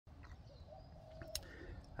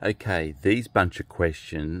Okay, these bunch of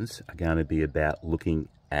questions are going to be about looking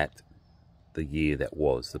at the year that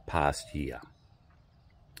was, the past year.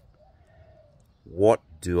 What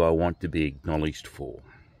do I want to be acknowledged for?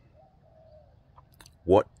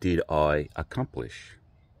 What did I accomplish?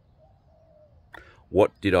 What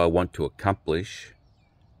did I want to accomplish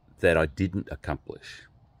that I didn't accomplish?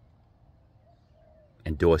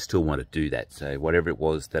 And do I still want to do that? So whatever it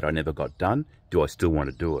was that I never got done, do I still want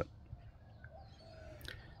to do it?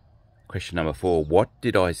 Question number 4, what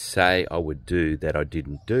did I say I would do that I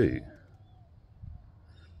didn't do?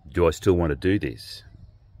 Do I still want to do this?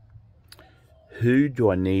 Who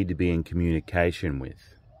do I need to be in communication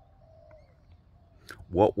with?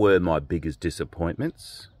 What were my biggest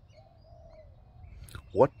disappointments?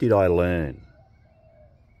 What did I learn?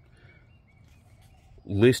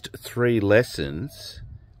 List 3 lessons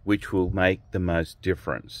which will make the most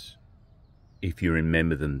difference if you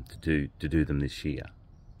remember them to do them this year.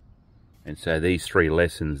 And so these 3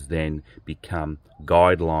 lessons then become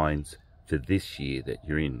guidelines for this year that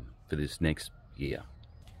you're in, for this next year.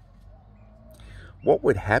 What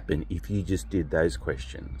would happen if you just did those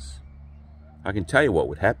questions? I can tell you what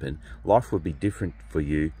would happen. Life would be different for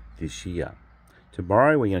you this year.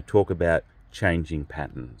 Tomorrow we're going to talk about changing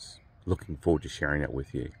patterns. Looking forward to sharing that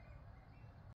with you.